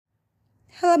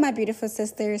Hello, my beautiful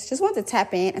sisters. Just wanted to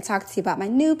tap in and talk to you about my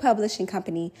new publishing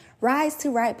company, Rise to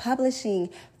Write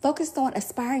Publishing, focused on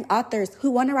aspiring authors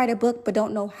who want to write a book but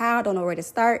don't know how, don't know where to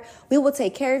start. We will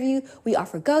take care of you. We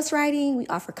offer ghostwriting, we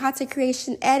offer content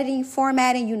creation, editing,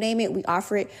 formatting, you name it, we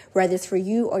offer it, whether it's for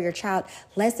you or your child.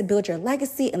 Let's build your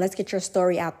legacy and let's get your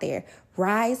story out there.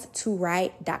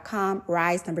 Rise2write.com,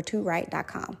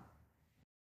 rise2write.com.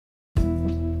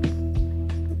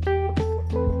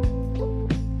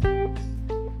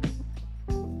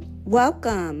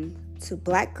 Welcome to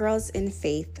Black Girls in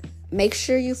Faith. Make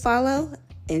sure you follow.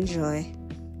 Enjoy.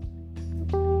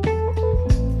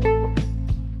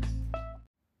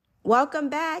 Welcome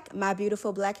back, my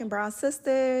beautiful Black and Brown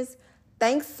sisters.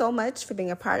 Thanks so much for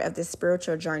being a part of this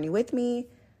spiritual journey with me.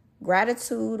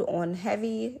 Gratitude on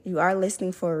heavy. You are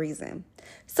listening for a reason.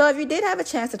 So if you did have a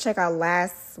chance to check out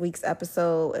last week's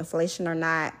episode, Inflation or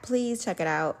Not, please check it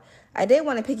out. I did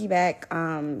want to piggyback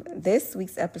this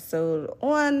week's episode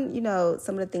on,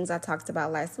 some of the things I talked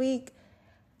about last week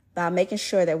about making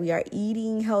sure that we are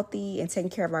eating healthy and taking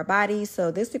care of our bodies.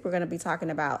 So this week we're going to be talking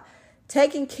about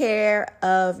taking care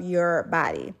of your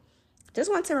body. Just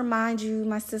want to remind you,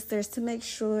 my sisters, to make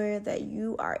sure that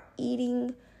you are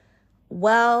eating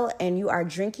well and you are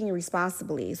drinking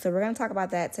responsibly. So we're going to talk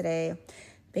about that today.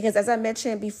 Because as I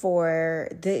mentioned before,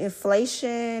 the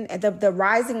inflation and the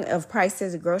rising of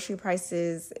prices, grocery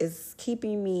prices, is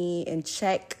keeping me in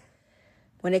check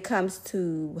when it comes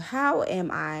to how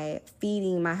am I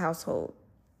feeding my household.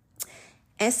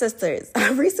 And sisters, I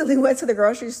recently went to the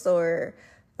grocery store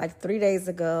like 3 days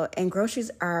ago, and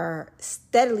groceries are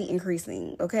steadily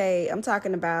increasing, okay? I'm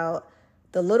talking about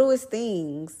the littlest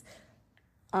things.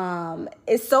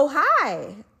 It's so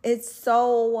high. It's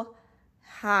so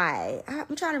high.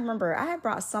 I'm trying to remember. I had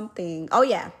brought something. Oh,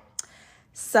 yeah.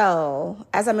 So,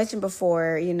 as I mentioned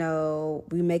before,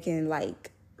 we making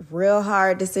like real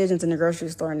hard decisions in the grocery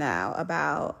store now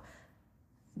about,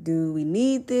 do we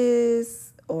need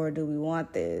this or do we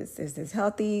want this? Is this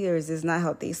healthy or is this not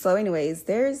healthy? So anyways,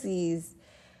 there's these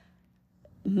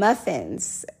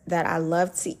muffins that I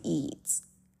love to eat.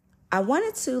 I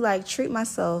wanted to treat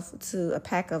myself to a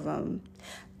pack of them.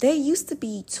 They used to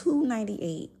be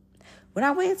 $2.98. When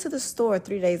I went to the store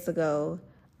 3 days ago,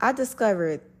 I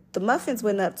discovered the muffins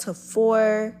went up to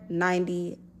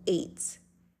 $4.98.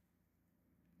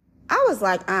 I was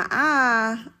like,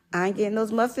 I ain't getting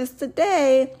those muffins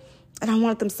today. And I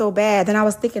wanted them so bad. Then I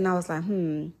was thinking,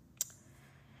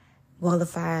 well,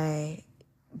 if I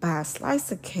buy a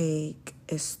slice of cake,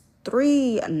 it's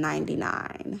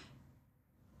 $3.99.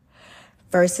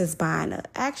 Versus buying an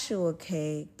actual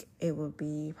cake, it would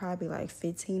be probably like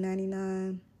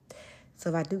 $15.99. So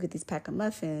if I do get these pack of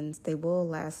muffins, they will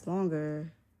last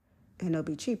longer and they'll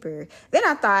be cheaper. Then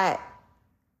I thought,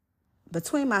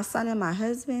 between my son and my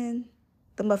husband,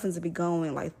 the muffins would be going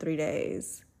in like 3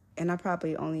 days. And I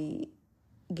probably only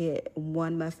get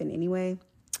one muffin anyway.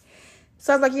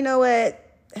 So I was like, you know what?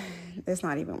 It's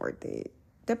not even worth it.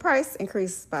 The price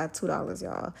increased by $2,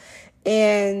 y'all.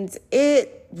 And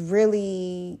it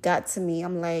really got to me.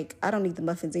 I'm like, I don't need the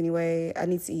muffins anyway. I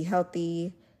need to eat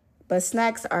healthy. But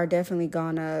snacks are definitely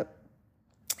gone up.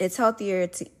 It's healthier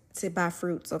to buy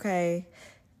fruits, okay?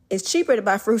 It's cheaper to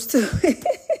buy fruits, too.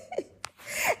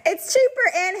 It's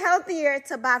cheaper and healthier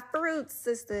to buy fruits,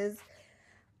 sisters.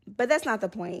 But that's not the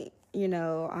point,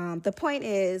 The point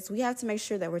is we have to make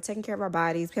sure that we're taking care of our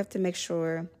bodies. We have to make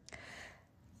sure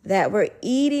that we're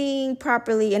eating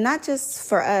properly, and not just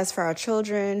for us, for our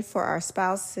children, for our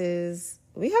spouses.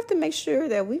 We have to make sure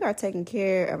that we are taking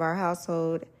care of our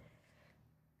household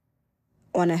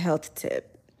on a health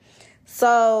tip.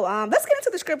 So let's get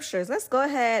into the scriptures. Let's go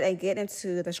ahead and get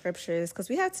into the scriptures because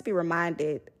we have to be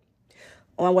reminded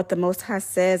on what the Most High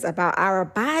says about our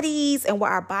bodies and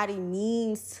what our body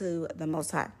means to the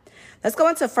Most High. Let's go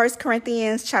into 1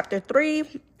 Corinthians chapter 3,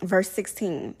 verse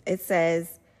 16. It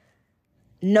says,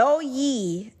 "Know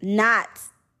ye not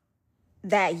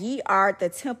that ye are the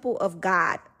temple of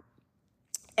God,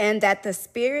 and that the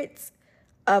Spirit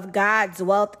of God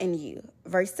dwelt in you."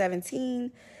 Verse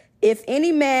 17, "If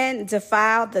any man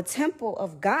defile the temple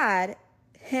of God,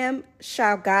 him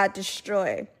shall God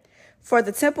destroy. For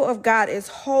the temple of God is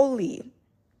holy,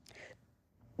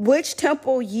 which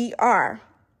temple ye are."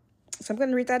 So I'm going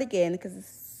to read that again because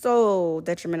it's so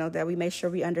detrimental that we make sure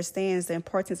we understand the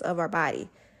importance of our body.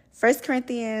 1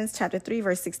 Corinthians chapter 3,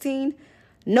 verse 16,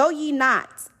 "Know ye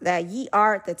not that ye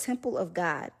are the temple of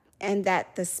God, and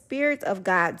that the Spirit of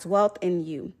God dwelt in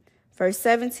you." Verse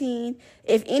 17,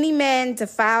 "If any man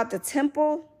defile the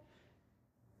temple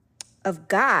of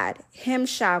God, him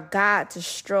shall God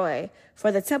destroy.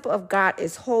 For the temple of God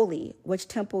is holy, which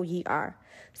temple ye are."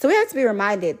 So we have to be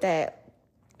reminded that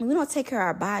when we don't take care of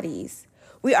our bodies,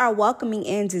 we are welcoming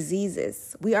in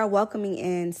diseases. We are welcoming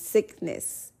in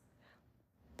sickness.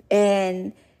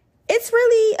 And it's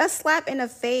really a slap in the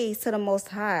face to the Most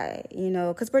High,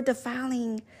 because we're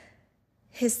defiling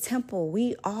his temple.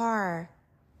 We are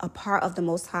a part of the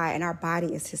Most High, and our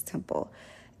body is his temple.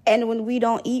 And when we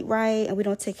don't eat right and we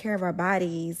don't take care of our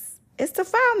bodies, it's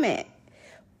defilement.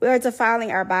 We are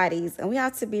defiling our bodies, and we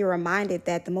have to be reminded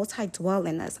that the Most High dwells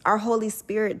in us. Our Holy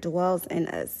Spirit dwells in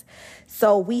us.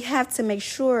 So we have to make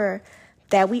sure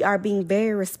that we are being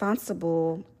very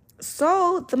responsible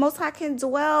so the Most High can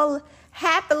dwell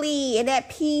happily and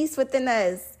at peace within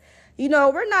us.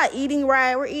 We're not eating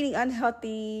right. We're eating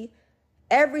unhealthy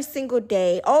every single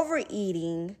day,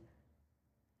 overeating.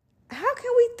 How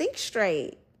can we think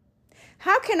straight?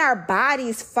 How can our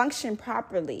bodies function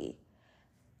properly?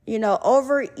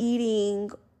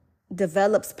 Overeating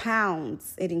develops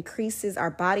pounds. It increases our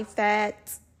body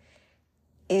fat,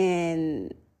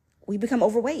 and we become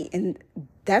overweight. And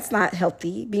that's not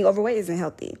healthy. Being overweight isn't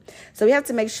healthy. So we have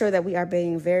to make sure that we are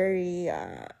being very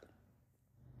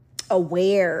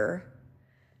aware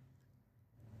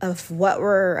of what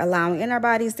we're allowing in our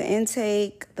bodies, the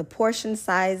intake, the portion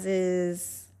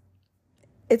sizes.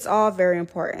 It's all very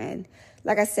important.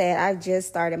 Like I said, I've just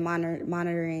started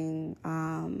monitoring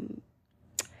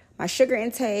my sugar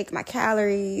intake, my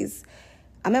calories.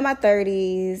 I'm in my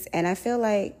 30s, and I feel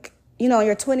like, in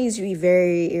your 20s, you be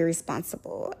very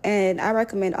irresponsible. And I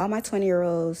recommend all my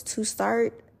 20-year-olds to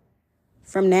start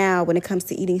from now when it comes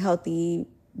to eating healthy,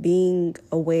 being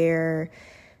aware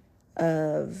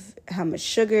of how much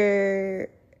sugar,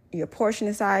 your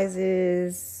portion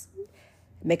sizes,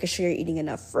 making sure you're eating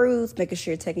enough fruits, making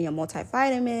sure you're taking your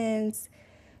multivitamins.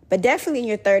 But definitely in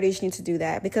your 30s, you need to do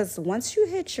that, because once you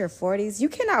hit your 40s, you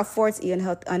cannot afford to eat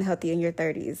unhealthy in your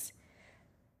 30s.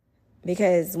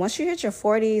 Because once you hit your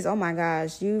 40s, oh my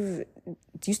gosh, you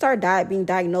start being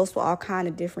diagnosed with all kind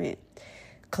of different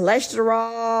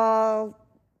cholesterol,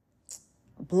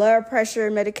 blood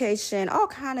pressure medication, all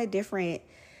kind of different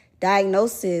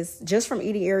diagnosis just from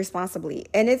eating irresponsibly.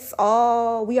 And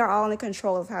we are all in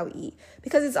control of how we eat,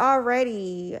 because it's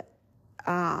already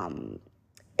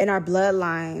in our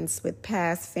bloodlines with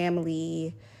past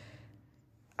family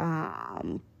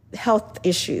health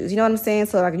issues. You know what I'm saying?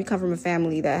 So like, you come from a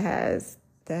family that has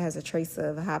a trace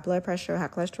of high blood pressure, high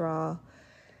cholesterol,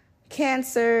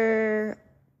 cancer,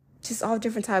 just all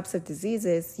different types of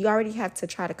diseases. You already have to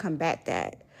try to combat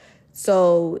that.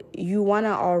 So you want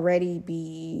to already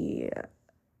be,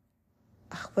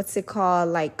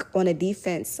 like on a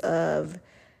defense of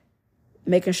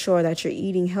making sure that you're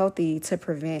eating healthy to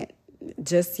prevent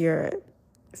just your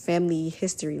family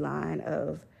history line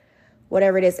of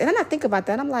whatever it is. And then I think about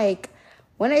that. I'm like,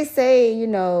 when they say,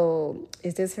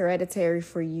 is this hereditary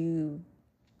for you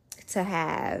to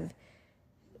have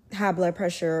high blood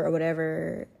pressure or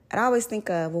whatever? And I always think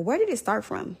of, well, where did it start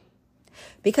from?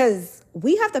 Because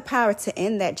we have the power to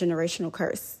end that generational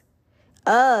curse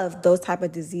of those type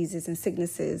of diseases and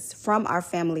sicknesses from our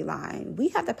family line. We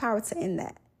have the power to end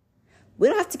that. We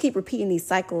don't have to keep repeating these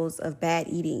cycles of bad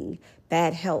eating,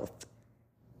 bad health.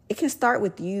 It can start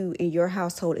with you and your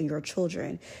household and your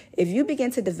children. If you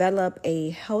begin to develop a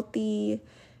healthy,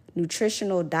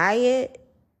 nutritional diet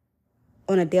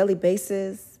on a daily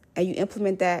basis and you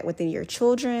implement that within your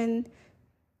children,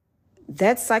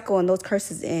 that cycle and those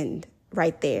curses end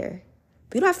right there.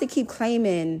 We don't have to keep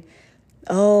claiming,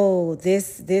 oh,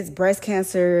 this breast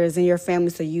cancer is in your family,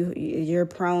 so you're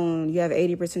prone, you have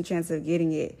 80% chance of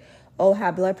getting it. Oh,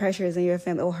 high blood pressure is in your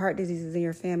family. Oh, heart disease is in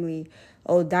your family.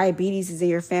 Oh, diabetes is in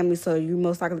your family, so you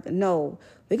most likely... No,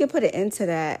 we can put an end to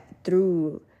that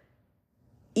through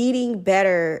eating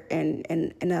better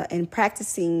and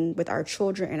practicing with our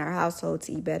children and our household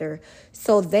to eat better,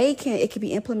 so it can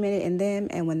be implemented in them,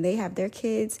 and when they have their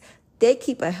kids, they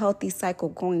keep a healthy cycle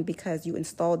going because you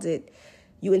instilled it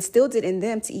in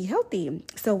them to eat healthy.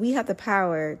 So we have the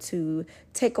power to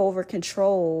take over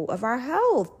control of our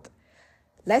health.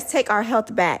 Let's take our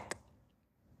health back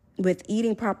with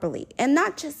eating properly, and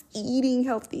not just eating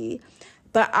healthy,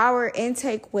 but our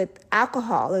intake with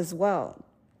alcohol as well,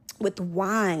 with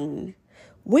wine.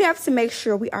 We have to make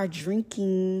sure we are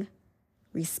drinking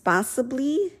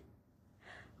responsibly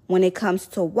when it comes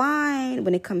to wine,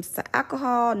 when it comes to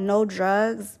alcohol, no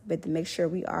drugs, but to make sure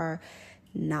we are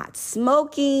not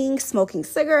smoking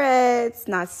cigarettes,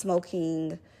 not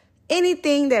smoking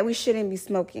anything that we shouldn't be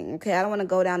smoking, okay? I don't want to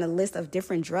go down a list of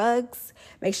different drugs.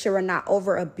 Make sure we're not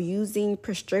over abusing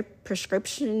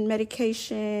prescription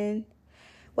medication.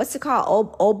 What's it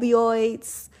called?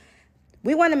 Opioids.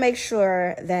 We want to make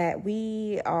sure that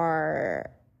we are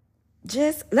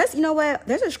you know what?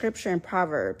 There's a scripture in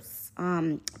Proverbs.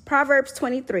 Proverbs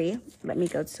 23. Let me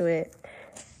go to it.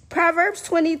 Proverbs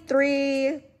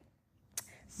 23,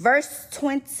 verse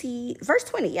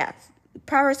 20, yeah.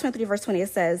 Proverbs 23, verse 20, it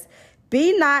says,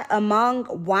 "Be not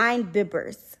among wine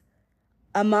bibbers,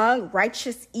 among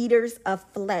righteous eaters of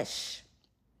flesh."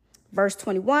 Verse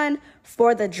 21,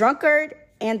 "For the drunkard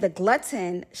and the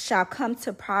glutton shall come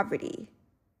to poverty,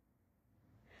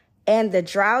 and the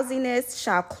drowsiness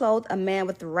shall clothe a man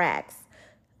with rags."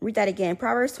 Read that again.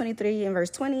 Proverbs 23 and verse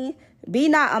 20. "Be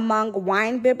not among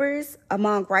wine bibbers,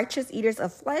 among righteous eaters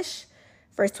of flesh."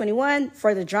 Verse 21,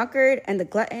 "For the drunkard and the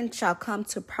glutton shall come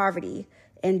to poverty,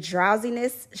 and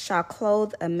drowsiness shall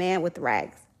clothe a man with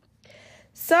rags."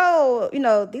 So,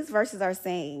 these verses are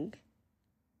saying,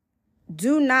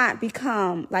 do not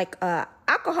become like a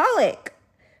alcoholic,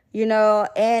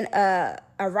 and a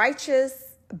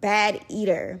righteous bad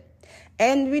eater.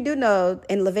 And we do know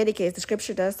in Leviticus, the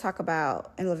scripture does talk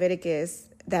about in Leviticus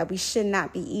that we should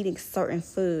not be eating certain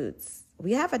foods.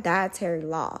 We have a dietary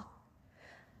law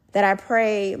that I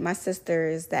pray, my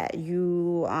sisters, that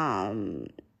you are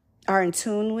in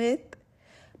tune with.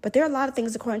 But there are a lot of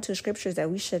things according to the scriptures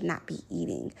that we should not be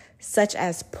eating, such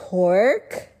as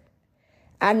pork.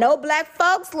 I know Black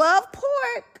folks love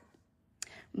pork,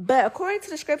 but according to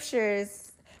the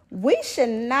scriptures, we should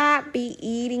not be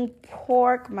eating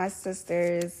pork, my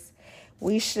sisters.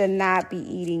 We should not be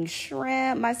eating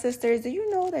shrimp, my sisters. Do you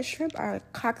know that shrimp are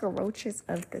cockroaches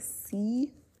of the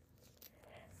sea?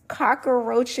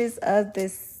 Cockroaches of the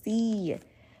sea.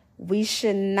 We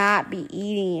should not be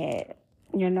eating it.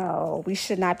 We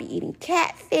should not be eating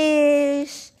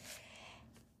catfish.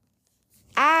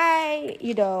 I,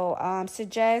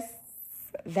 suggest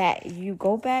that you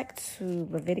go back to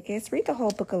Leviticus, read the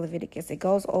whole book of Leviticus. It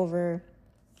goes over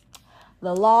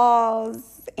the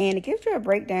laws and it gives you a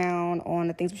breakdown on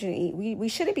the things we shouldn't eat. We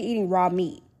shouldn't be eating raw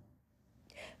meat.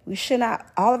 We should not,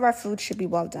 all of our food should be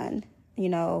well done.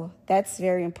 That's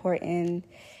very important.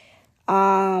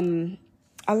 A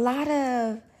lot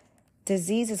of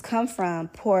diseases come from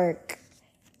pork,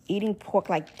 eating pork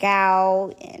like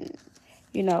gout, and,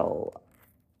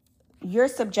 you're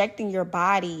subjecting your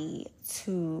body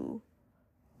to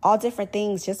all different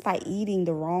things just by eating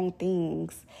the wrong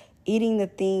things, eating the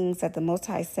things that the Most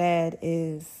High said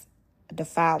is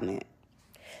defilement.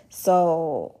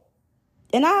 So,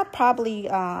 and I'll probably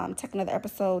take another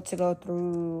episode to go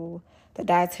through the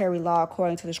dietary law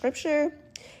according to the scripture,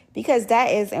 because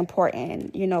that is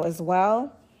important, as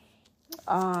well,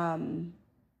 when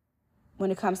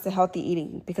it comes to healthy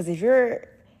eating. Because if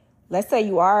let's say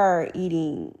you are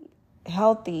eating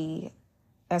healthy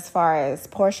as far as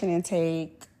portion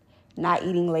intake, not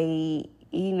eating late,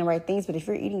 eating the right things, but if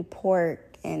you're eating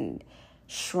pork and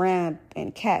shrimp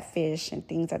and catfish and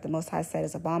things that the Most High said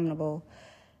is abominable,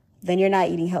 then you're not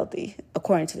eating healthy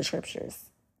according to the scriptures.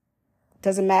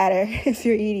 Doesn't matter if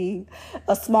you're eating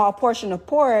a small portion of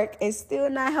pork, it's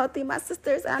still not healthy, my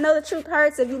sisters. I know the truth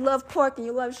hurts. If you love pork and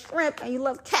you love shrimp and you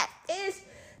love catfish,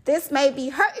 this may be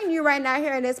hurting you right now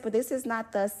hearing this, but this is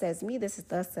not thus says me. This is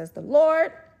thus says the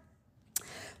Lord.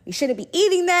 We shouldn't be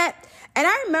eating that. And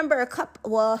I remember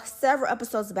several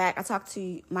episodes back, I talked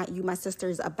to my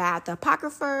sisters about the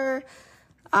Apocrypha.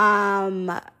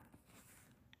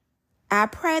 I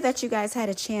pray that you guys had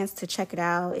a chance to check it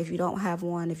out. If you don't have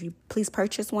one, if you please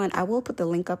purchase one, I will put the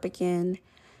link up again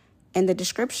in the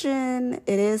description.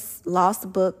 It is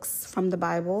lost books from the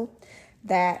Bible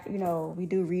that, we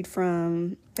do read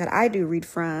from, that I do read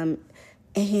from.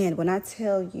 And when I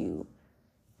tell you,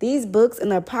 these books in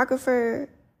the Apocrypha,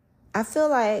 I feel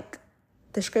like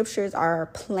the scriptures are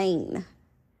plain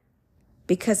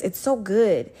because it's so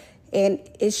good. And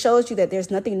it shows you that there's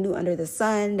nothing new under the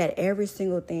sun, that every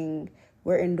single thing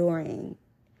we're enduring,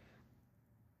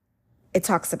 it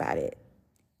talks about it.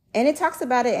 And it talks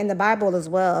about it in the Bible as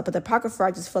well. But the Apocrypha,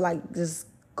 I just feel like just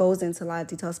goes into a lot of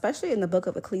detail, especially in the book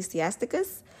of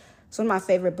Ecclesiasticus. It's one of my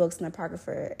favorite books in the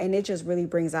Apocrypha. And it just really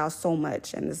brings out so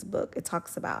much in this book. It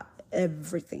talks about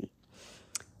everything.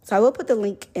 So I will put the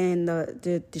link in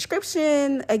the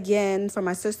description again for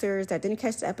my sisters that didn't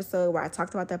catch the episode where I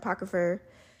talked about the Apocrypha.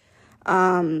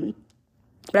 But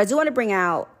I do want to bring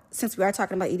out, since we are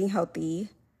talking about eating healthy,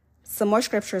 some more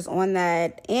scriptures on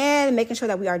that and making sure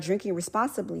that we are drinking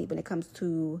responsibly when it comes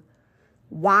to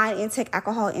wine intake,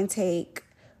 alcohol intake.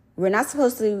 We're not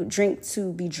supposed to drink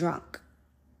to be drunk.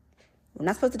 We're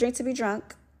not supposed to drink to be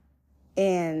drunk.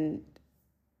 And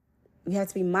we have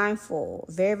to be mindful,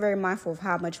 very, very mindful of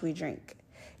how much we drink.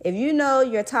 If you know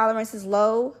your tolerance is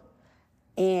low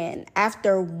and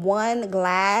after one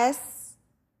glass,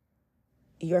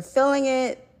 you're feeling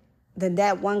it, then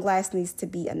that one glass needs to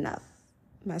be enough.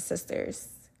 my sisters.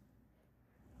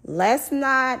 Let's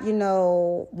not,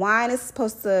 wine is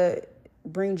supposed to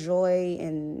bring joy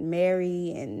and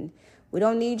merry, and we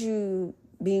don't need you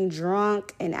being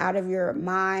drunk and out of your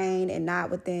mind and not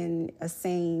within a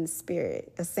sane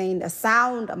spirit, a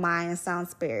sound mind and sound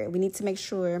spirit. We need to make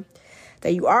sure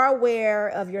that you are aware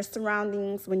of your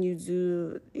surroundings when you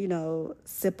do,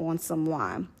 sip on some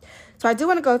wine. So I do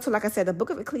want to go to, like I said, the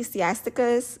book of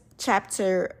Ecclesiasticus,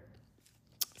 chapter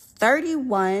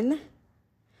 31,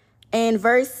 and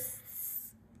let's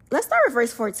start with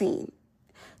verse 14.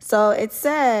 So it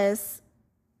says,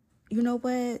 you know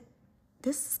what?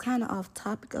 This is kind of off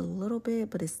topic a little bit,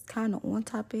 but it's kind of on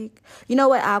topic. You know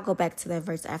what? I'll go back to that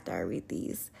verse after I read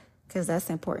these because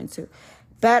that's important too.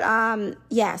 But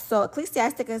so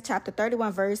Ecclesiasticus chapter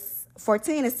 31, verse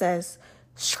 14, it says,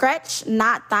 "Stretch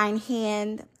not thine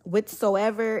hand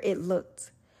whithersoever it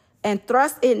looked, and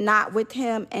thrust it not with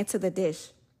him into the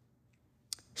dish.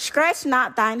 Stretch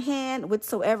not thine hand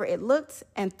whithersoever it looked,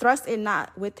 and thrust it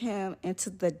not with him into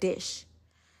the dish."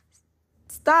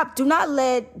 Stop. Do not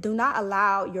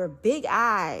allow your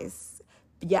eyes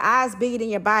bigger than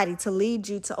your body, to lead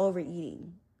you to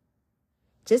overeating.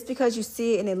 Just because you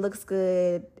see it and it looks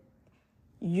good,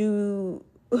 you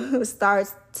start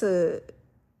to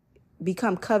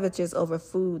become covetous over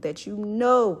food that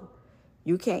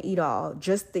you can't eat all,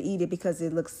 just to eat it because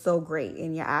it looks so great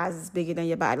and your eyes is bigger than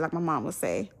your body, like my mom would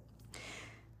say.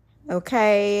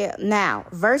 Okay, now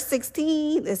verse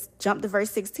 16. Let's jump to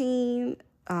verse 16.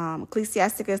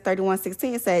 Ecclesiasticus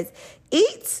 31:16, it says,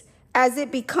 "Eat as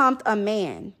it becometh a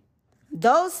man,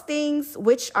 those things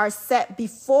which are set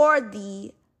before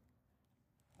thee,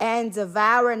 and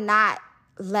devour not,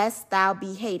 lest thou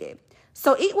be hated."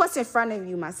 So eat what's in front of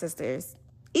you, my sisters.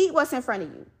 Eat what's in front of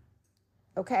you.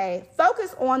 Okay?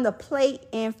 Focus on the plate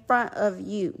in front of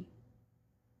you.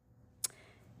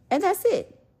 And that's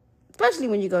it. Especially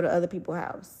when you go to other people's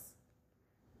house.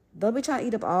 They'll be trying to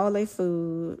eat up all their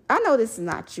food. I know this is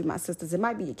not you, my sisters. It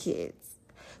might be your kids.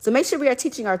 So make sure we are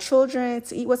teaching our children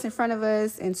to eat what's in front of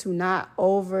us and to not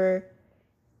overeat,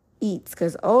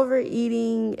 because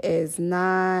overeating is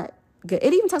not good.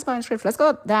 It even talks about in scripture. Let's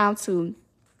go down to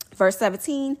verse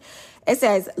 17. It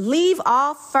says, "Leave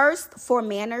off first for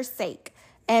manners' sake,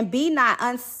 and be not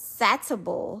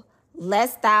unsatiable,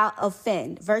 lest thou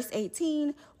offend." Verse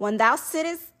 18, "When thou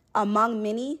sittest among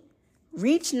many,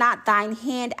 reach not thine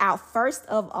hand out first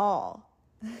of all."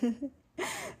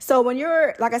 So when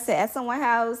you're, like I said, at someone's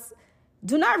house,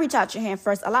 do not reach out your hand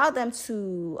first. Allow them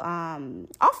to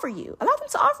offer you.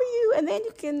 And then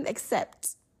you can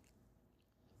accept.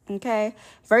 Okay.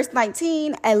 Verse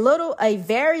 19, a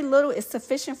very little is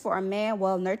sufficient for a man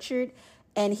well nurtured,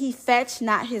 and he fetch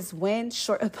not his wind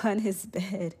short upon his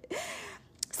bed.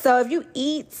 So if you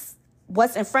eat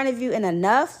what's in front of you and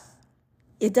enough,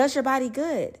 it does your body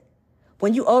good.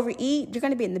 When you overeat, you're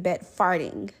going to be in the bed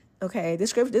farting. Okay,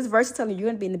 this verse is telling you you're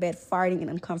going to be in the bed farting and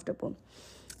uncomfortable.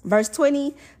 Verse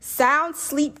 20, "Sound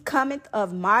sleep cometh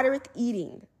of moderate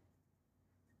eating.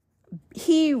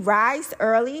 He rise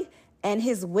early, and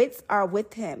his wits are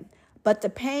with him. But the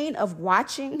pain of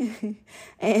watching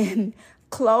and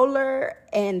choler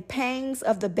and pangs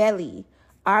of the belly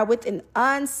are with an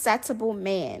unsatiable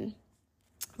man."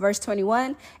 Verse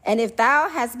 21, "And if thou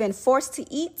hast been forced to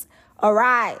eat,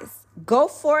 arise. Go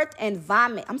forth,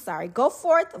 vomit,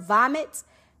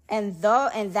 and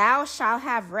thou shalt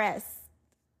have rest."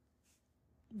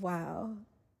 Wow.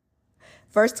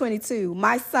 Verse 22,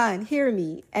 "My son, hear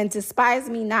me, and despise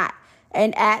me not.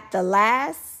 And at the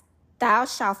last thou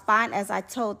shalt find as I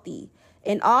told thee.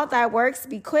 In all thy works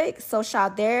be quick, so shall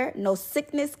there no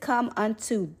sickness come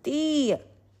unto thee."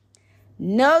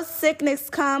 No sickness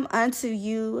come unto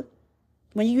you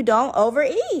when you don't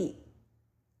overeat.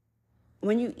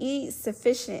 When you eat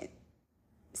sufficiently,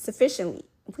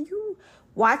 when you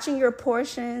watching your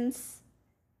portions,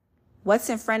 what's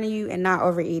in front of you, and not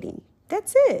overeating.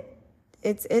 That's it.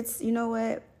 It's you know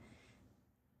what?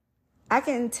 I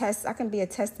can be a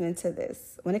testament to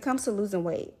this. When it comes to losing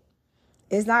weight,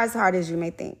 it's not as hard as you may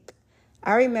think.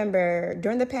 I remember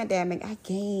during the pandemic, I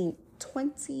gained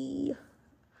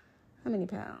how many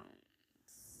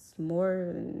pounds?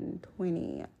 More than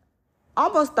 20.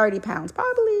 Almost 30 pounds,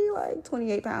 probably like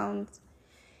 28 pounds.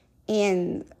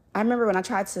 And I remember when I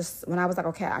was like,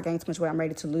 okay, I gained too much weight, I'm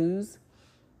ready to lose.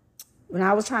 When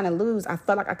I was trying to lose, I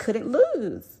felt like I couldn't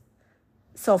lose.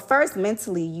 So first,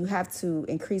 mentally, you have to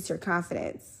increase your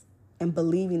confidence and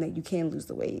believing that you can lose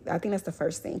the weight. I think that's the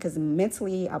first thing, because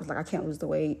mentally, I was like, I can't lose the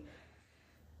weight.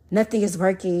 Nothing is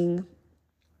working.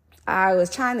 I was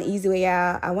trying the easy way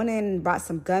out. I went in and bought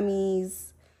some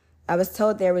gummies. I was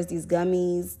told there was these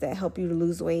gummies that help you to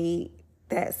lose weight.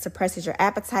 that suppresses your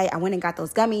appetite. I went and got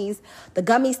those gummies. The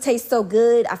gummies taste so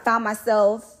good. I found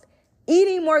myself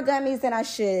eating more gummies than I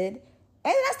should. And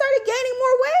then I started gaining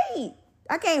more weight.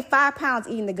 I gained 5 pounds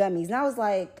eating the gummies. And I was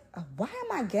like, why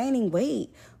am I gaining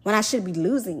weight when I should be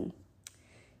losing?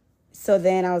 So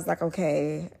then I was like,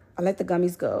 okay, I let the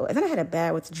gummies go. And then I had a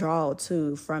bad withdrawal,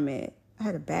 too, from it. So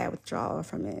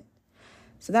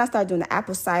then I started doing the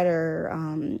apple cider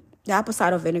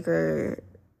vinegar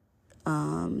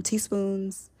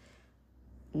teaspoons.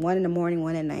 1 in the morning,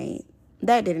 1 at night.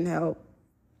 That didn't help.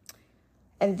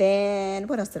 And then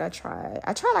what else did I try?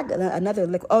 I tried like another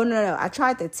liquid. Oh, no. I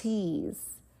tried the teas.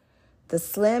 The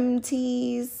slim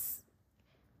teas.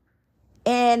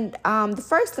 And the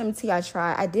first slim tea I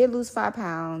tried, I did lose 5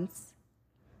 pounds.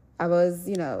 I was,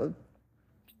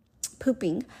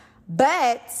 pooping.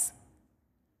 But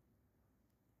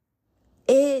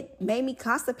it made me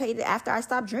constipated after I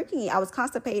stopped drinking it. I was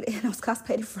constipated, and I was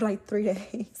constipated for like 3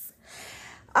 days.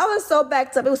 I was so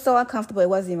backed up. It was so uncomfortable. It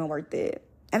wasn't even worth it.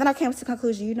 And then I came to the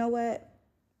conclusion, you know what?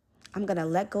 I'm going to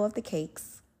let go of the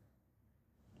cakes.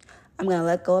 I'm going to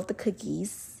let go of the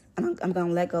cookies. And I'm going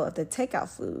to let go of the takeout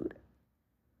food.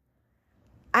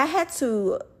 I had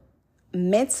to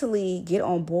mentally get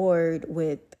on board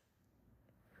with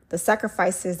the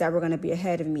sacrifices that were going to be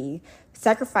ahead of me.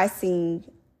 Sacrificing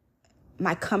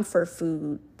my comfort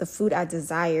food, the food I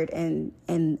desired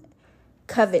and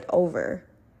covet over.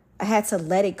 I had to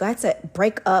let it go. I had to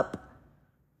break up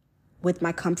with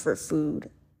my comfort food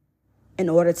in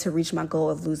order to reach my goal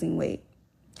of losing weight.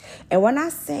 And when I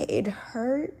say it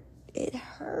hurt.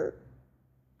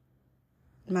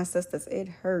 My sisters, it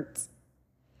hurts.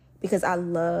 Because I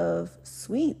love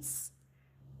sweets.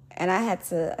 And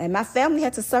my family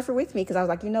had to suffer with me because I was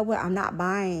like, you know what? I'm not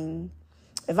buying.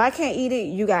 If I can't eat it,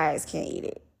 you guys can't eat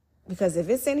it. Because if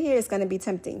it's in here, it's going to be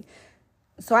tempting.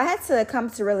 So I had to come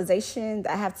to the realization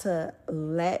that I have to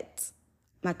let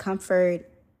my comfort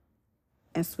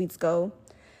and sweets go.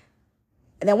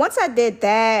 And then once I did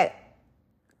that,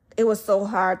 it was so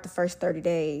hard the first 30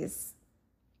 days.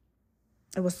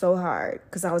 It was so hard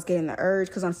because I was getting the urge.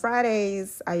 Because on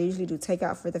Fridays, I usually do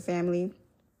takeout for the family.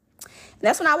 And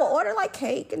that's when I would order like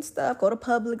cake and stuff. Go to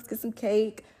Publix, get some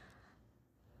cake,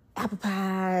 apple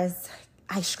pies,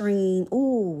 ice cream.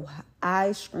 Ooh,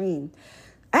 ice cream.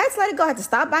 I had to let it go. I had to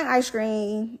stop buying ice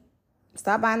cream,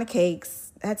 stop buying the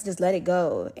cakes. I had to just let it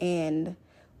go. And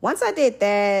once I did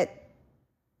that,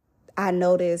 I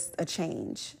noticed a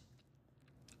change.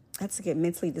 I had to get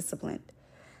mentally disciplined.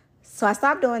 So I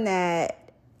stopped doing that.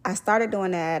 I started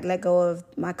doing that, let go of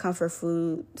my comfort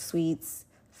food, sweets.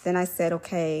 Then I said,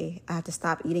 okay, I have to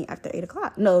stop eating after 8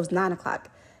 o'clock. No, it was 9 o'clock.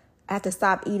 I have to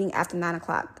stop eating after 9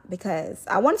 o'clock because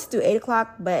I wanted to do 8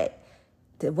 o'clock, but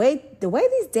the way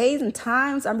these days and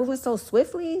times are moving so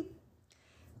swiftly,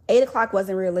 8 o'clock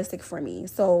wasn't realistic for me.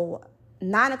 So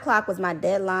 9 o'clock was my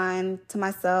deadline to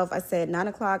myself. I said 9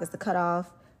 o'clock is the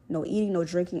cutoff. No eating, no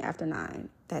drinking after 9.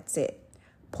 That's it.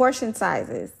 Portion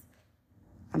sizes.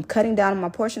 I'm cutting down on my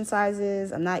portion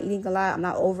sizes. I'm not eating a lot. I'm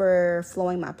not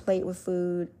overflowing my plate with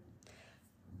food.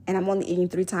 And I'm only eating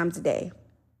 3 times a day.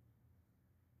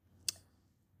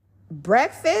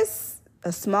 Breakfast,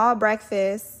 a small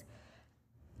breakfast.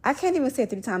 I can't even say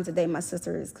 3 times a day, my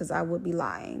sisters, because I would be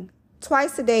lying.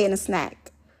 Twice a day and a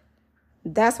snack.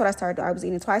 That's what I started doing. I was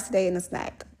eating twice a day and a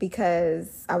snack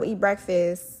because I would eat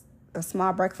breakfast. A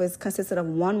small breakfast consisted of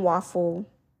 1 waffle,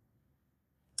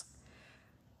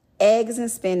 eggs and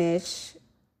spinach,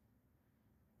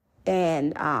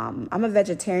 and I'm a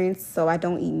vegetarian, so I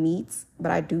don't eat meats, but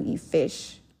I do eat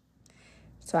fish.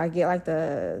 So I get like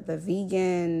the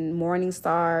vegan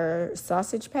Morningstar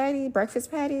sausage patty,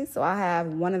 breakfast patty. So I have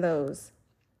 1 of those.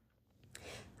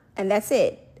 And that's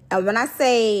it. And when I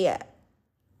say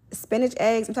spinach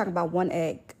eggs, I'm talking about 1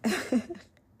 egg.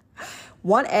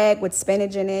 1 egg with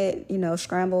spinach in it,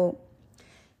 scrambled.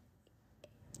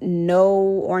 No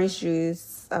orange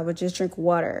juice. I would just drink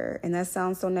water. And that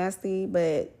sounds so nasty,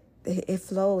 but it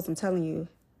flows, I'm telling you.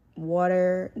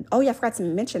 Water. Oh, yeah, I forgot to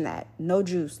mention that. No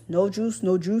juice. No juice,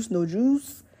 no juice, no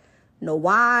juice. No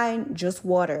wine, just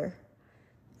water.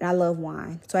 And I love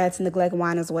wine. So I had to neglect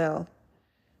wine as well.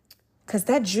 Because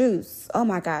that juice, oh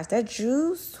my gosh, that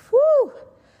juice, whoo.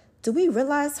 Do we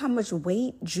realize how much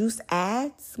weight juice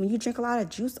adds when you drink a lot of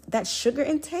juice? That sugar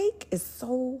intake is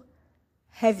so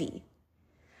heavy.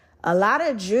 A lot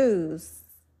of juice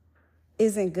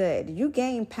isn't good. You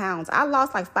gain pounds. I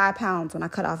lost like 5 pounds when I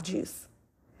cut off juice.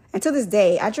 And to this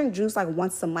day, I drink juice like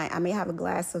once a month. I may have a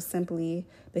glass of Simply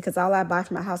because all I buy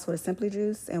from my house is Simply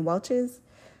juice and Welch's.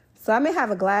 So I may have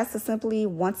a glass of Simply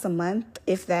once a month,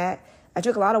 if that. I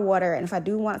drink a lot of water, and if I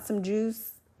do want some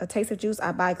juice, a taste of juice,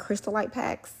 I buy Crystal Light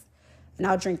packs. And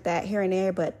I'll drink that here and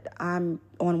there, but I'm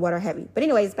on water heavy. But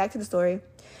anyways, back to the story.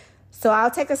 So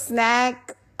I'll take a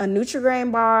snack, a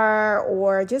Nutri-Grain bar,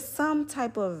 or just some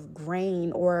type of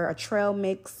grain or a trail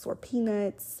mix or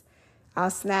peanuts.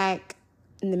 I'll snack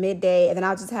in the midday, and then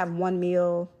I'll just have one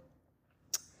meal.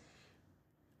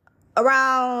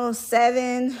 Around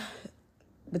 7,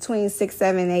 between 6,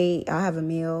 7, 8, I'll have a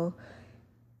meal,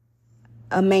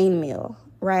 a main meal,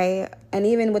 right? And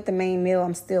even with the main meal,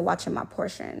 I'm still watching my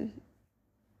portion.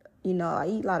 You know, I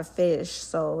eat a lot of fish,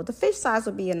 so the fish size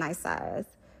would be a nice size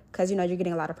because, you know, you're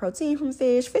getting a lot of protein from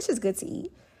fish. Fish is good to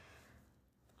eat.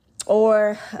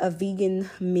 Or a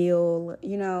vegan meal,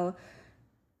 you know.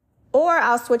 Or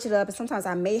I'll switch it up, and sometimes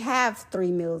I may have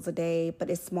 3 meals a day,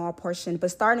 but it's small portion. But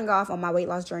starting off on my weight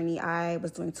loss journey, I was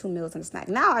doing 2 meals and a snack.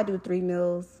 Now I do 3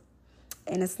 meals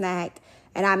and a snack,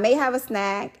 and I may have a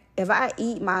snack. If I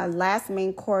eat my last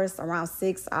main course around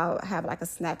 6, I'll have like a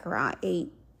snack around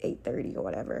 8, 8:30 or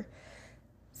whatever.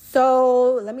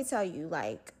 So let me tell you,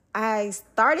 like, I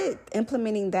started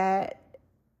implementing that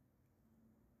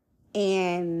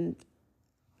and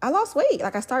I lost weight.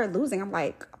 Like, I started losing.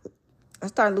 I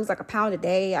started losing like a pound a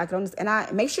day. And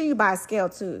I make sure you buy a scale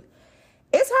too.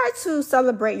 It's hard to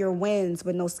celebrate your wins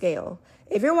with no scale.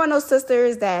 If you're one of those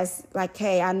sisters that's like,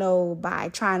 hey, I know by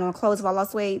trying on clothes if I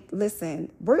lost weight,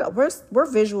 listen,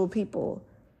 we're visual people.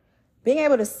 Being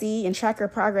able to see and track your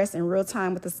progress in real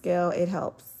time with the scale, it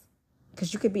helps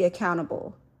because you could be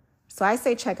accountable. So I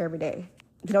say check every day.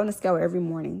 Get on the scale every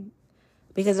morning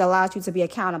because it allows you to be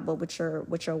accountable with your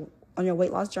on your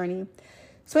weight loss journey.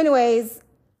 So anyways,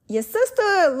 your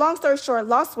sister, long story short,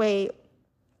 lost weight.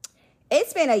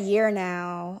 It's been a year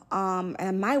now,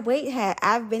 and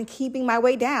I've been keeping my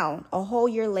weight down. A whole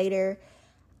year later,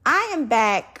 I am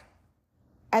back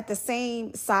at the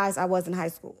same size I was in high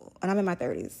school, and I'm in my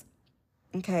 30s.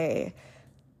 Okay.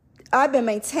 I've been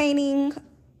maintaining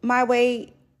my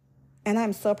weight, and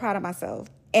I'm so proud of myself.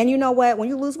 And you know what? When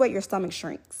you lose weight, your stomach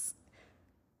shrinks.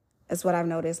 That's what I've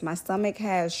noticed. My stomach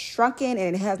has shrunken,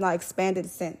 and it has not expanded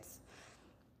since.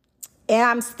 And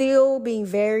I'm still being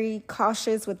very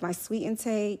cautious with my sweet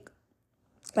intake.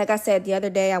 Like I said, the other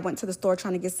day, I went to the store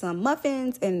trying to get some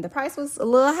muffins, and the price was a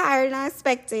little higher than I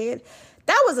expected.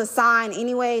 That was a sign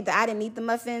anyway that I didn't need the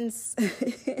muffins.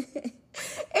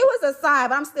 It was a sign,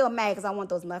 but I'm still mad because I want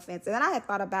those muffins. And then I had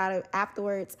thought about it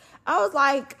afterwards. I was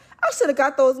like, I should have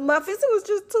got those muffins. It was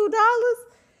just $2.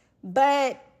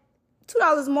 But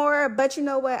 $2 more. But you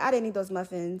know what? I didn't need those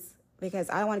muffins because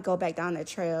I don't want to go back down that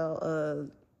trail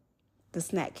of the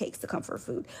snack cakes, the comfort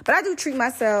food. But I do treat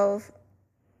myself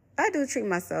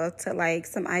to like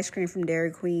some ice cream from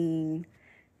Dairy Queen.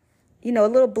 You know, a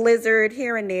little Blizzard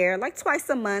here and there. Like twice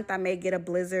a month, I may get a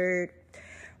Blizzard.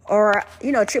 Or,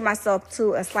 you know, treat myself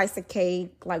to a slice of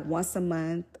cake like once a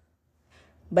month.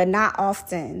 But not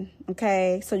often,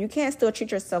 okay? So you can still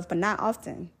treat yourself, but not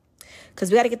often. Because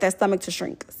we got to get that stomach to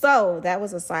shrink. So that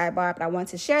was a sidebar, but I wanted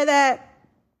to share that.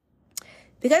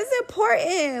 Because it's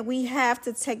important. We have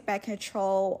to take back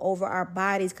control over our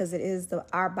bodies because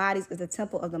our bodies is the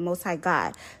temple of the Most High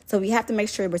God. So we have to make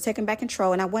sure we're taking back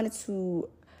control. And I wanted to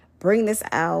bring this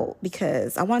out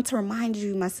because I want to remind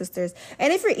you, my sisters,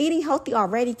 and if you're eating healthy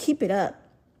already, keep it up.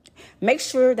 Make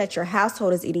sure that your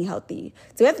household is eating healthy.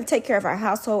 So we have to take care of our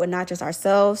household and not just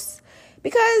ourselves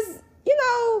because, you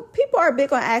know, people are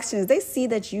big on actions. They see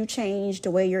that you change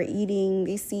the way you're eating.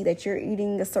 They see that you're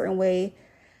eating a certain way.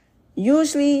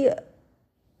 Usually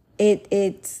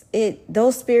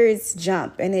those spirits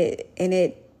jump and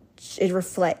it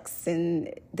reflects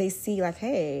and they see like,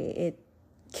 hey, it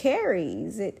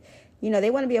carries it. You know, they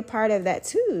want to be a part of that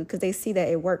too because they see that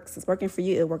it works. It's working for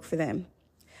you. It worked for them.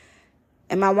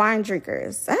 And my wine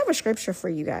drinkers, I have a scripture for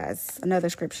you guys. Another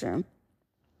scripture.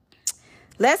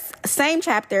 Same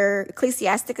chapter,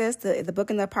 Ecclesiasticus, the book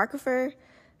in the Apocrypha,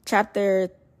 chapter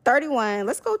 31.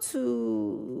 Let's go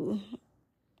to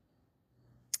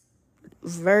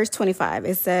verse 25.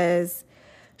 It says,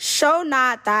 show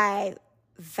not thy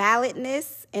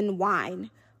validness in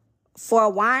wine, for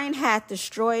wine hath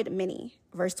destroyed many.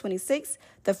 Verse 26,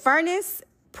 the furnace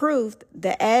proved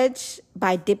the edge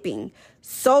by dipping.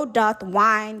 So doth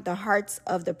wine the hearts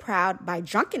of the proud by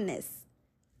drunkenness.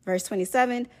 Verse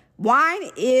 27,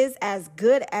 wine is as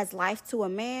good as life to a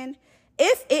man,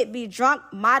 if it be drunk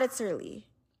moderately.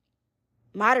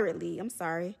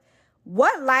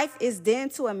 What life is then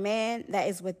to a man that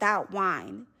is without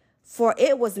wine? For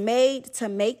it was made to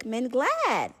make men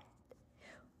glad.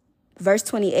 Verse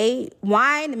 28,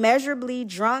 wine measurably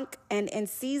drunk and in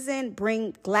season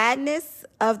bring gladness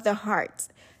of the heart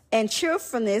and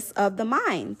cheerfulness of the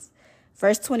mind.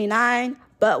 Verse 29,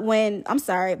 But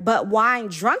wine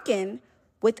drunken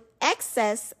with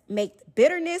excess make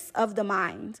bitterness of the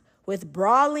mind, with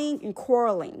brawling and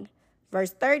quarreling.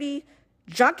 Verse 30,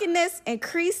 drunkenness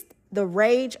increased the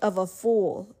rage of a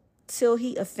fool till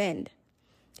he offend.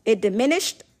 It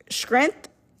diminished strength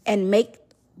and make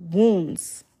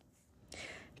wounds.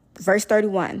 Verse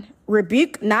 31,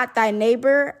 rebuke not thy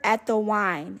neighbor at the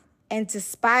wine, and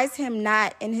despise him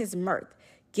not in his mirth.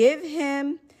 Give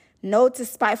him no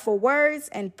despiteful words,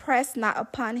 and press not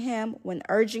upon him when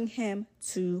urging him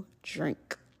to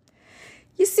drink.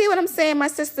 You see what I'm saying, my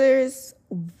sisters?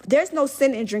 There's no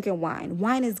sin in drinking wine.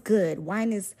 Wine is good.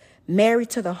 Wine is merry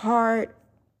to the heart.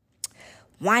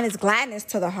 Wine is gladness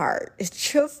to the heart.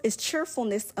 It's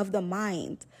cheerfulness of the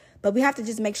mind. But we have to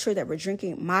just make sure that we're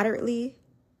drinking moderately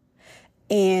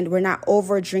and we're not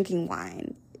over drinking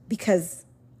wine, because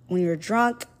when you're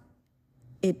drunk,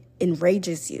 it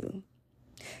enrages you.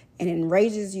 And it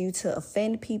enrages you to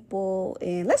offend people.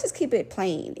 And let's just keep it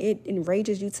plain. It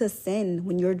enrages you to sin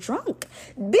when you're drunk.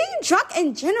 Being drunk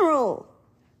in general.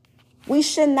 We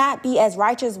should not be, as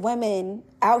righteous women,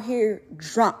 out here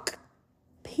drunk.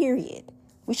 Period.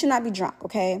 We should not be drunk,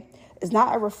 okay? It's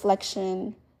not a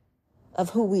reflection of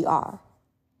who we are.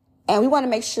 And we want to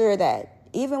make sure that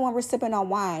even when we're sipping on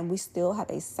wine, we still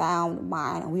have a sound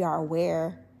mind and we are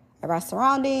aware of our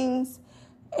surroundings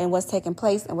and what's taking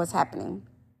place and what's happening.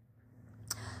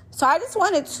 So I just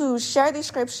wanted to share these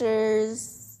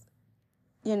scriptures,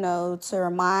 to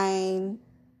remind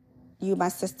you, my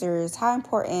sisters, how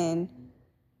important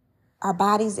our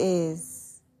bodies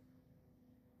is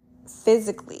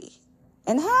physically,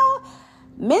 and how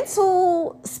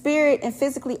mental, spirit, and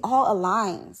physically all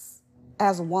aligns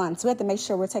as one. So we have to make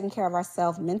sure we're taking care of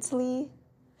ourselves mentally,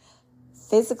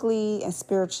 physically, and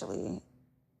spiritually.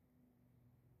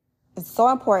 It's so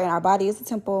important. Our body is a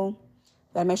temple.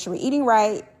 We got to make sure we're eating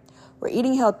right. We're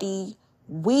eating healthy.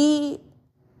 We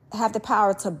have the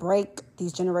power to break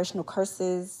these generational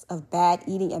curses of bad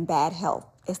eating and bad health.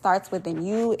 It starts within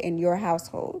you and your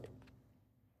household.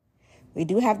 We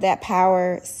do have that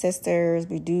power, sisters.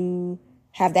 We do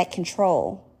have that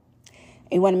control.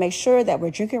 And we want to make sure that we're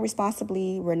drinking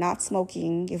responsibly. We're not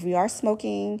smoking. If we are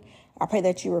smoking, I pray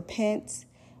that you repent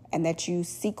and that you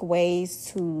seek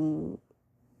ways to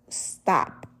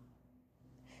stop.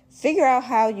 Figure out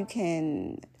how you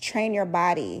can train your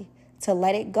body to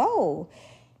let it go.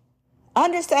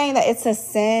 Understanding that it's a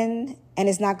sin and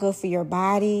it's not good for your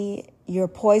body. You're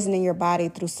poisoning your body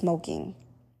through smoking.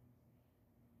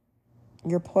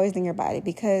 You're poisoning your body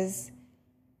because,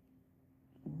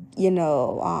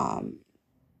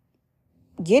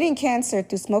 getting cancer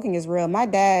through smoking is real. My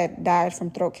dad died from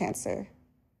throat cancer.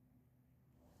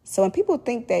 So when people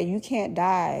think that you can't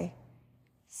die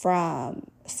from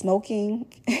smoking,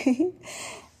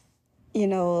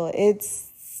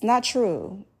 it's not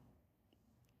true.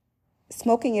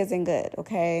 Smoking isn't good,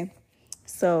 okay?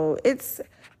 So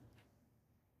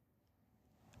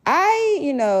I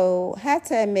have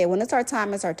to admit, when it's our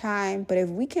time, it's our time. But if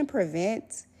we can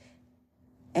prevent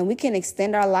and we can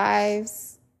extend our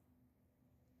lives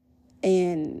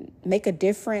and make a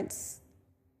difference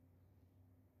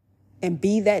and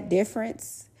be that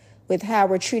difference with how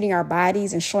we're treating our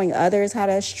bodies and showing others how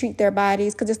to treat their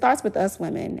bodies, because it starts with us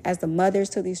women as the mothers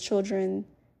to these children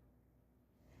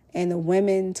and the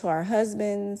women to our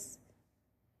husbands.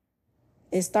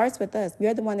 It starts with us. We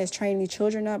are the one that's training these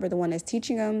children up. We're the one that's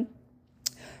teaching them.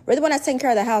 We're the one that's taking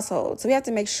care of the household. So we have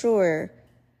to make sure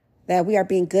that we are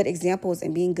being good examples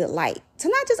and being good light to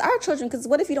not just our children, because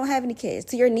what if you don't have any kids?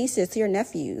 To your nieces, to your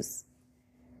nephews.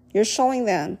 You're showing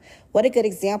them what a good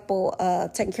example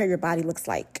of taking care of your body looks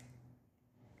like.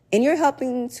 And you're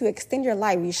helping to extend your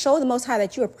life. You show the Most High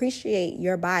that you appreciate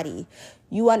your body.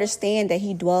 You understand that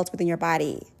He dwells within your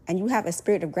body, and you have a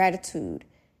spirit of gratitude.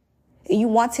 And you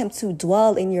want Him to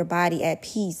dwell in your body at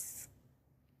peace.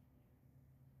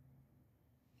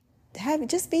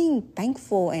 Just being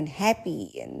thankful and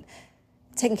happy and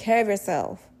taking care of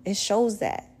yourself. It shows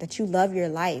that you love your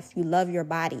life, you love your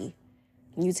body,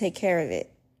 and you take care of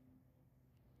it.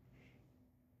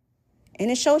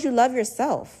 And it shows you love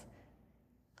yourself.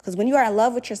 Because when you are in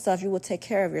love with yourself, you will take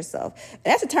care of yourself. And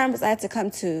that's the terms I had to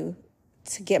come to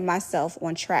get myself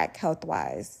on track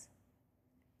health-wise.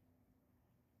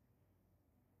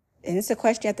 And it's a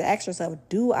question you have to ask yourself,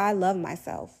 do I love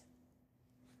myself?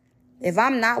 If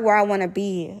I'm not where I want to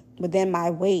be within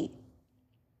my weight,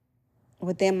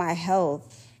 within my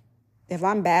health, if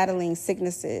I'm battling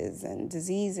sicknesses and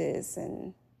diseases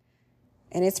and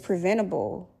it's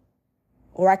preventable,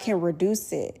 or I can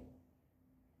reduce it,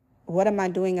 what am I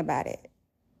doing about it?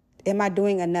 Am I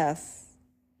doing enough?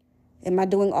 Am I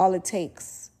doing all it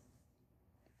takes?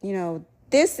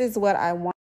 This is what I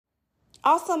want.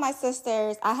 Also, my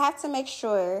sisters, I have to make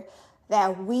sure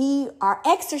that we are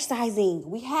exercising.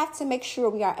 We have to make sure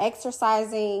we are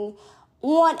exercising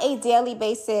on a daily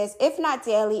basis. If not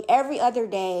daily, every other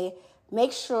day.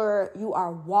 Make sure you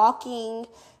are walking.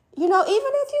 Even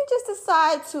if you just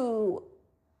decide to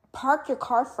park your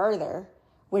car further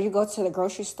when you go to the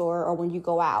grocery store or when you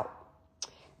go out,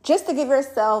 just to give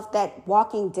yourself that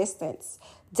walking distance.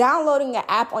 Downloading an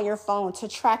app on your phone to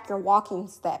track your walking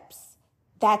steps.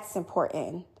 That's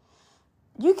important.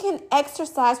 You can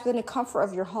exercise within the comfort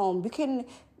of your home. You can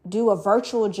do a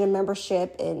virtual gym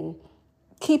membership and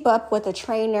keep up with a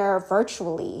trainer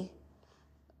virtually.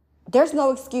 There's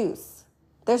no excuse.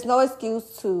 There's no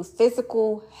excuse to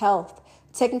physical health,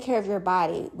 taking care of your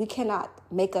body. We cannot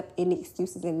make up any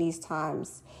excuses in these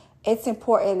times. It's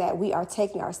important that we are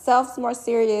taking ourselves more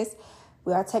serious.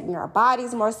 We are taking our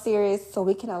bodies more serious so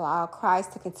we can allow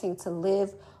Christ to continue to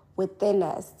live within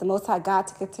us, the Most High God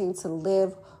to continue to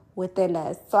live within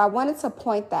us. So I wanted to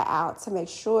point that out to make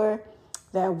sure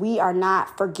that we are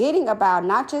not forgetting about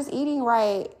not just eating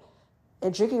right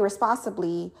and drinking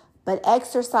responsibly, but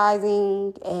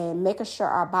exercising and making sure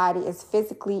our body is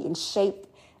physically in shape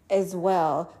as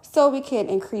well, so we can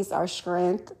increase our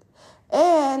strength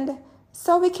and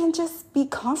so we can just be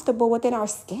comfortable within our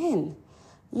skin.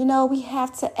 We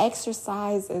have to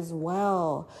exercise as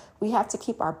well. We have to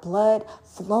keep our blood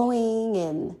flowing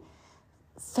and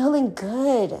feeling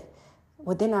good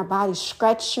within our body.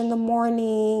 Stretch in the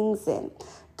mornings and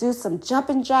do some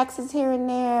jumping jacks here and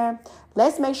there.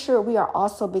 Let's make sure we are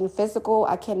also being physical.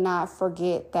 I cannot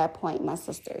forget that point, my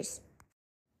sisters.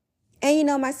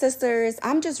 And my sisters,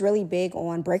 I'm just really big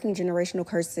on breaking generational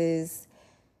curses,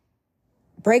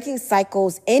 breaking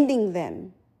cycles, ending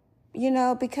them,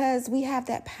 because we have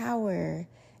that power.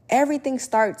 Everything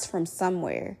starts from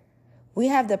somewhere. We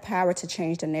have the power to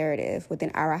change the narrative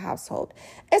within our household,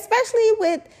 especially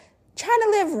with trying to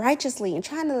live righteously and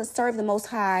trying to serve the Most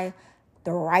High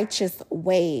the righteous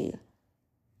way,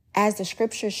 as the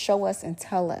scriptures show us and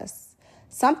tell us.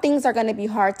 Some things are going to be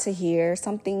hard to hear.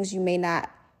 Some things you may not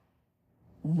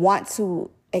want to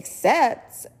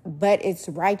accept, but it's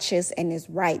righteous and it's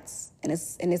right. And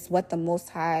it's what the Most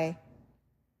High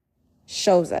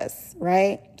shows us,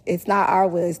 right? It's not our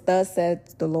will. It's thus said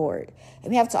the Lord.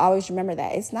 And we have to always remember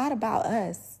that. It's not about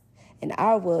us and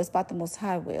our will. It's about the Most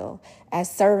High will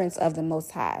as servants of the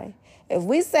Most High. If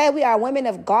we say we are women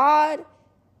of God,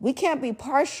 we can't be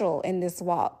partial in this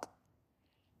walk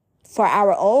for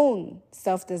our own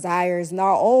self-desires and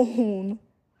our own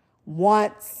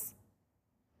wants.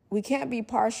 We can't be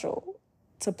partial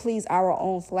to please our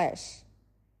own flesh.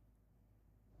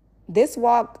 This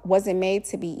walk wasn't made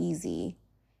to be easy.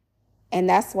 And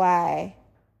that's why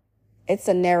it's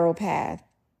a narrow path.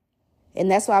 And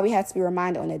that's why we have to be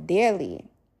reminded on a daily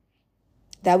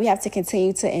that we have to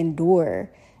continue to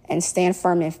endure and stand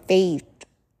firm in faith.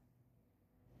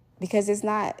 Because it's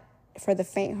not for the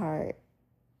faint heart.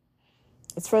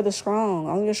 It's for the strong.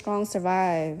 Only the strong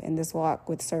survive in this walk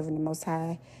with serving the Most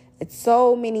High. It's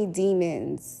so many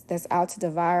demons that's out to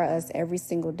devour us every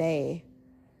single day,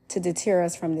 to deter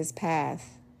us from this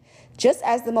path. Just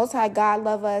as the Most High God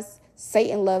loves us,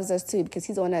 Satan loves us too, because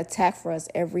he's on an attack for us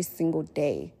every single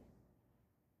day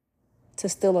to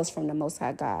steal us from the Most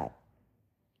High God.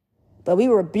 But we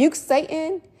rebuke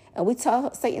Satan and we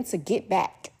tell Satan to get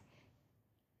back.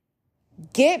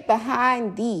 Get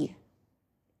behind thee.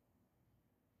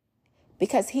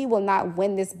 Because he will not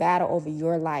win this battle over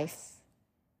your life.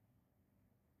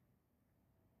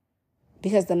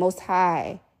 Because the Most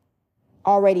High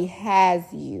already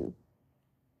has you.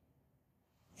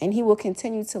 And he will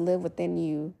continue to live within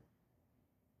you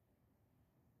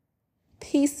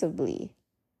peaceably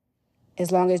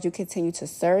as long as you continue to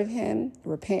serve him,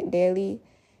 repent daily,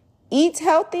 eat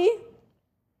healthy,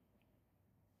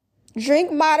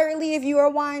 drink moderately if you are a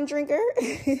wine drinker,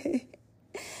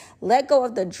 let go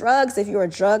of the drugs if you're a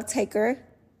drug taker.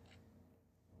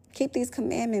 Keep these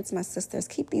commandments, my sisters.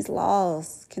 Keep these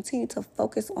laws. Continue to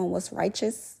focus on what's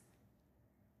righteous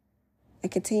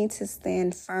and continue to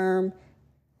stand firm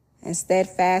and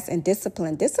steadfast and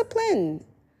discipline. Discipline.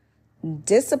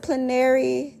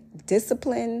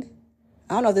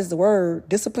 I don't know if this is the word,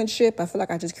 discipleship. I feel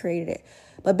like I just created it.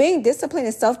 But being disciplined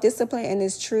and self-disciplined in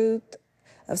this truth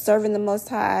of serving the Most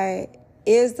High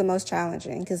is the most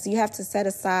challenging, because you have to set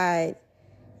aside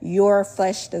your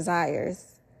flesh desires.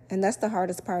 And that's the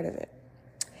hardest part of it.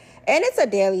 And it's a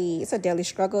daily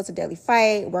struggle. It's a daily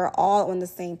fight. We're all on the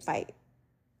same fight.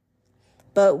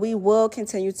 But we will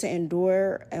continue to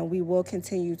endure and we will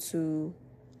continue to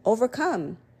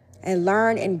overcome and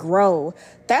learn and grow.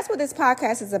 That's what this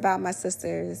podcast is about, my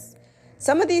sisters.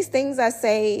 Some of these things I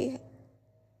say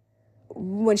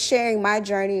when sharing my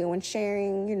journey, when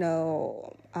sharing,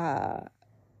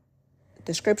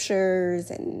 the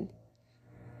scriptures and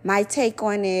my take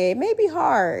on it may be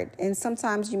hard. And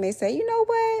sometimes you may say, you know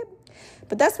what?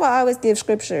 But that's why I always give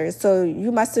scriptures. So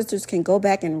you, my sisters, can go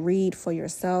back and read for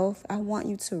yourself. I want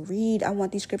you to read. I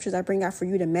want these scriptures I bring out for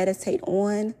you to meditate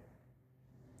on.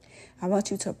 I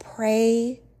want you to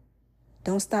pray.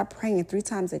 Don't stop praying 3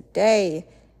 times a day.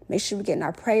 Make sure we're getting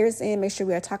our prayers in. Make sure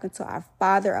we are talking to our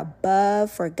Father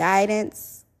above for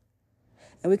guidance.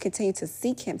 And we continue to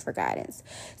seek him for guidance.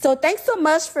 So thanks so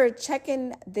much for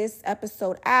checking this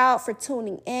episode out, for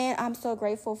tuning in. I'm so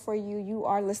grateful for you. You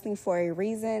are listening for a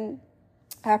reason.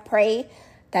 I pray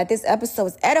that this episode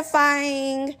is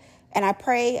edifying. And I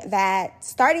pray that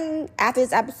starting after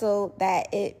this episode,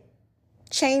 that it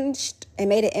changed and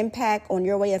made an impact on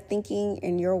your way of thinking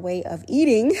and your way of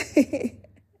eating.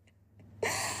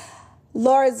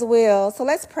 Lord's will. So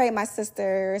let's pray, my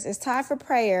sisters. It's time for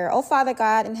prayer. Oh, Father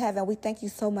God in heaven, we thank you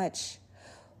so much.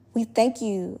 We thank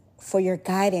you for your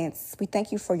guidance. We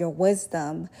thank you for your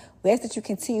wisdom. We ask that you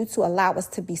continue to allow us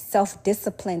to be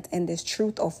self-disciplined in this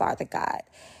truth, oh, Father God.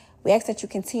 We ask that you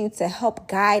continue to help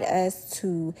guide us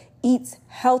to eat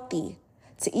healthy,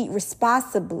 to eat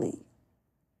responsibly,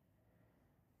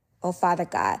 oh, Father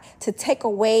God, to take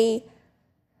away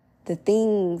the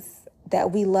things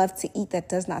that we love to eat that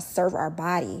does not serve our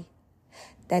body,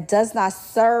 that does not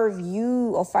serve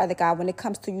you, oh Father God, when it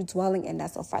comes to you dwelling in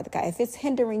us, oh Father God. If it's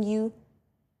hindering you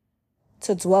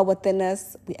to dwell within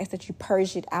us, we ask that you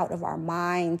purge it out of our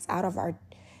minds, out of our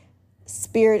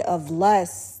spirit of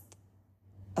lust,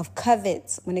 of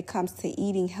covet when it comes to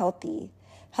eating healthy.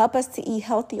 Help us to eat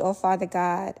healthy, oh Father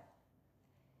God.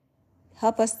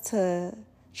 Help us to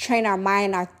train our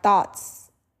mind, our thoughts,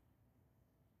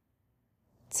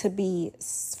 to be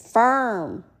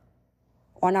firm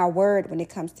on our word when it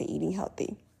comes to eating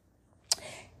healthy.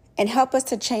 And help us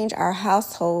to change our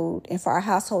household and for our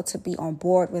household to be on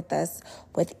board with us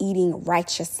with eating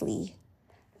righteously.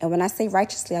 And when I say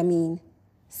righteously, I mean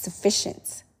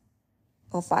sufficient,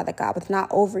 oh Father God, with not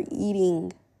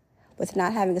overeating, with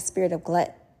not having a spirit of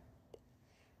glut,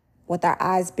 with our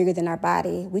eyes bigger than our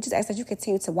body. We just ask that you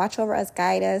continue to watch over us,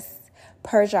 guide us,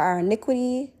 purge our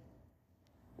iniquity,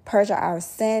 purge our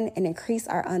sin, and increase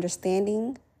our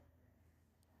understanding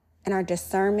and our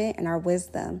discernment and our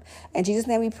wisdom. In Jesus'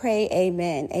 name we pray,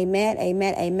 amen. Amen,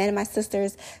 amen, amen. My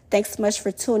sisters, thanks so much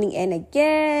for tuning in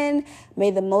again.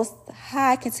 May the Most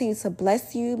High continue to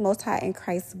bless you. Most High in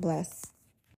Christ bless.